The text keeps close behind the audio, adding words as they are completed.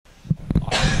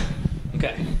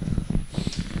Okay.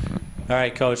 All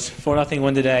right, Coach. 4-0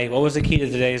 win today. What was the key to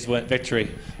today's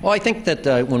victory? Well, I think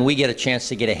that when we get a chance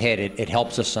to get ahead, it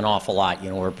helps us an awful lot. You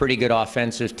know, we're a pretty good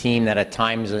offensive team that at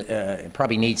times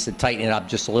probably needs to tighten it up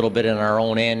just a little bit in our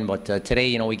own end. But today,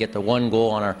 you know, we get the one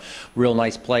goal on a real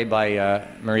nice play by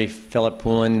Marie-Philippe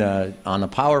Poulin on the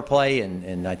power play,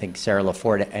 and I think Sarah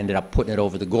Lafort ended up putting it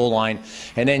over the goal line.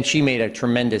 And then she made a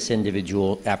tremendous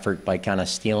individual effort by kind of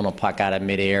stealing a puck out of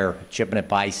midair, chipping it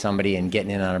by somebody, and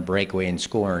getting in on a breakaway and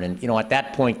scoring. And, you know, at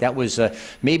that point, that was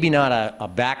maybe not a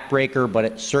backbreaker, but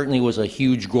it certainly was a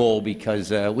huge goal because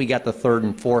we got the third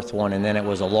and fourth one, and then it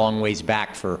was a long ways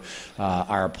back for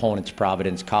our opponents,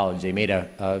 Providence College. They made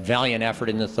a valiant effort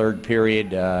in the third period,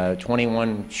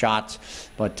 21 shots,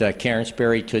 but Karen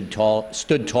Sperry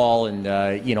stood tall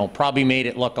and, you know, probably made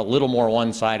it look a little more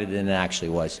one-sided than it actually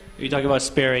was. You talk about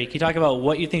Sperry. Can you talk about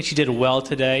what you think she did well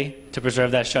today to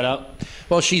preserve that shutout?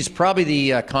 Well, she's probably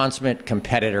the consummate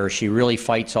competitor. She really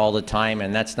fights all the time,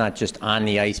 and that's not just on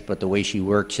the ice, but the way she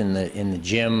works in the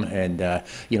gym and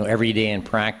you know, every day in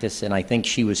practice. And I think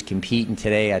she was competing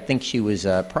today. I think she was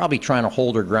probably trying to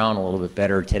hold her ground a little bit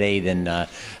better today than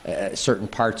certain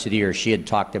parts of the year. She had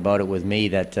talked about it with me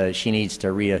that she needs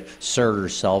to reassert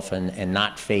herself and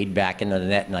not fade back into the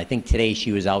net. And I think today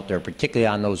she was out there, particularly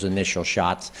on those initial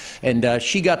shots. And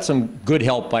she got some good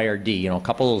help by her D. You know, a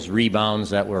couple of those rebounds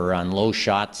that were on low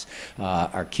shots.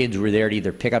 Our kids were there to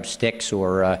either pick up sticks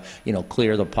or you know,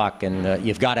 clear the puck, and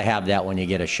you've got to have that when you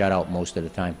get a shutout most of the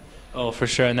time. Oh, for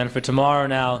sure. And then for tomorrow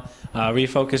now,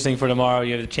 refocusing for tomorrow,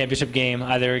 you have the championship game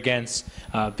either against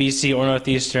BC or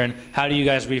Northeastern. How do you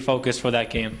guys refocus for that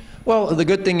game? Well, the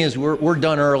good thing is we're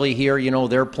done early here. You know,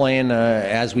 they're playing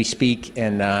as we speak,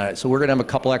 and so we're going to have a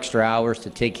couple extra hours to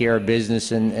take care of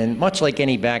business. And much like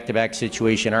any back-to-back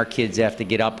situation, our kids have to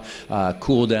get up,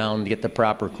 cool down, get the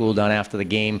proper cool down after the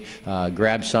game,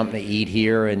 grab something to eat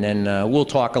here, and then we'll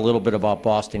talk a little bit about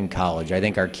Boston College. I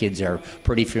think our kids are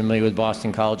pretty familiar with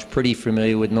Boston College, pretty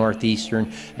familiar with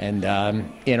Northeastern, and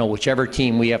you know, whichever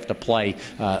team we have to play,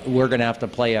 we're going to have to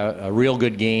play a real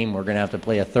good game. We're going to have to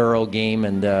play a thorough game,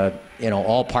 and you know,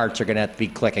 all parts are going to have to be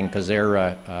clicking because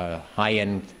they're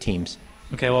high-end teams.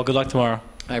 Okay, well, good luck tomorrow.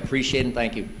 I appreciate it, and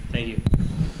thank you. Thank you.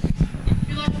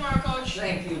 Good luck tomorrow, Coach.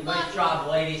 Thank you. Nice job,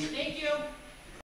 ladies. Thank you.